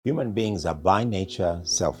Human beings are by nature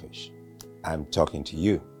selfish. I'm talking to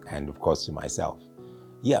you and, of course, to myself.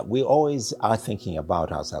 Yeah, we always are thinking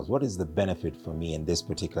about ourselves. What is the benefit for me in this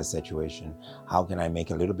particular situation? How can I make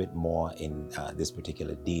a little bit more in this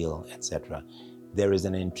particular deal, etc.? There is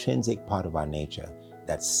an intrinsic part of our nature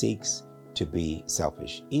that seeks to be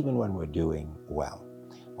selfish, even when we're doing well.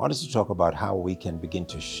 I want us to talk about how we can begin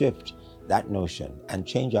to shift that notion and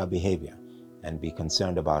change our behavior and be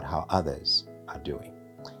concerned about how others are doing.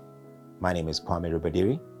 My name is Kwame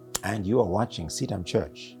Rubadiri, and you are watching CITAM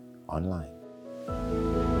Church online.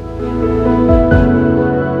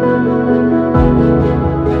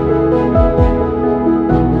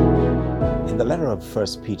 In the letter of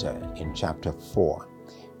 1 Peter in chapter 4,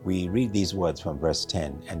 we read these words from verse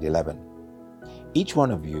 10 and 11. Each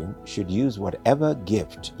one of you should use whatever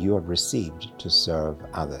gift you have received to serve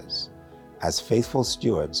others, as faithful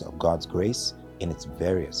stewards of God's grace in its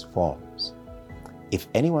various forms. If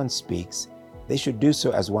anyone speaks, they should do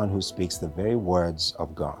so as one who speaks the very words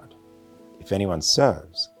of God. If anyone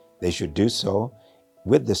serves, they should do so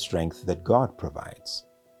with the strength that God provides,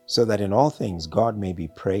 so that in all things God may be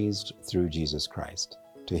praised through Jesus Christ.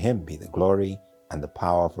 To him be the glory and the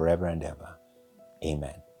power forever and ever.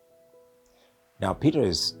 Amen. Now, Peter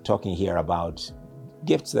is talking here about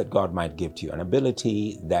gifts that God might give to you, an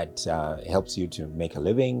ability that helps you to make a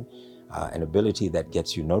living, an ability that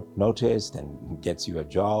gets you noticed and gets you a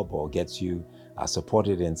job or gets you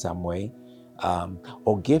supported in some way,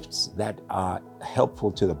 or gifts that are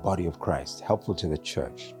helpful to the body of Christ, helpful to the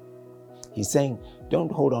church. He's saying,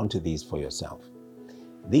 don't hold on to these for yourself.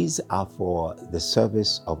 These are for the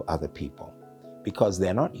service of other people, because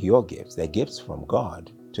they're not your gifts, they're gifts from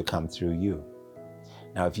God to come through you.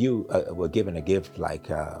 Now, if you were given a gift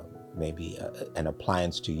like maybe an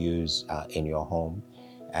appliance to use in your home,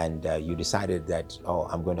 and you decided that,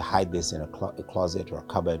 I'm going to hide this in a closet or a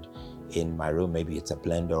cupboard in my room, maybe it's a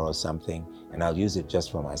blender or something, and I'll use it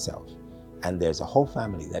just for myself. And there's a whole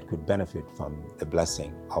family that could benefit from the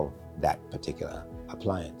blessing of that particular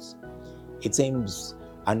appliance. It seems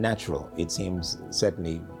unnatural. It seems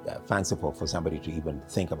certainly fanciful for somebody to even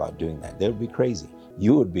think about doing that. They would be crazy.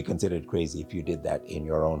 You would be considered crazy if you did that in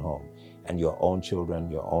your own home, and your own children,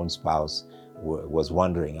 your own spouse was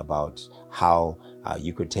wondering about how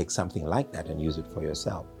you could take something like that and use it for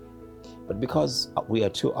yourself. But because we are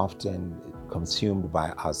too often consumed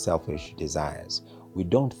by our selfish desires, we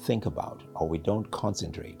don't think about, or we don't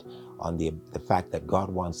concentrate on the fact that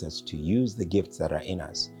God wants us to use the gifts that are in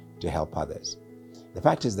us to help others. The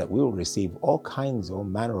fact is that we will receive all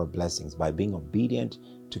manner of blessings by being obedient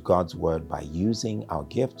to God's word, by using our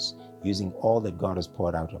gifts, using all that God has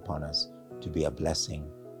poured out upon us to be a blessing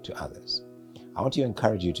to others. I want to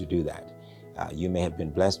encourage you to do that. You may have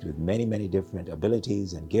been blessed with many, many different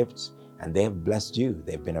abilities and gifts, and they have blessed you.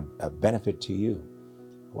 They've been a benefit to you.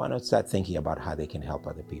 Why not start thinking about how they can help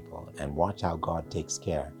other people, and watch how God takes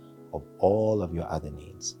care of all of your other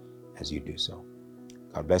needs as you do so.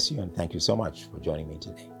 God bless you, and thank you so much for joining me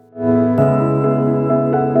today.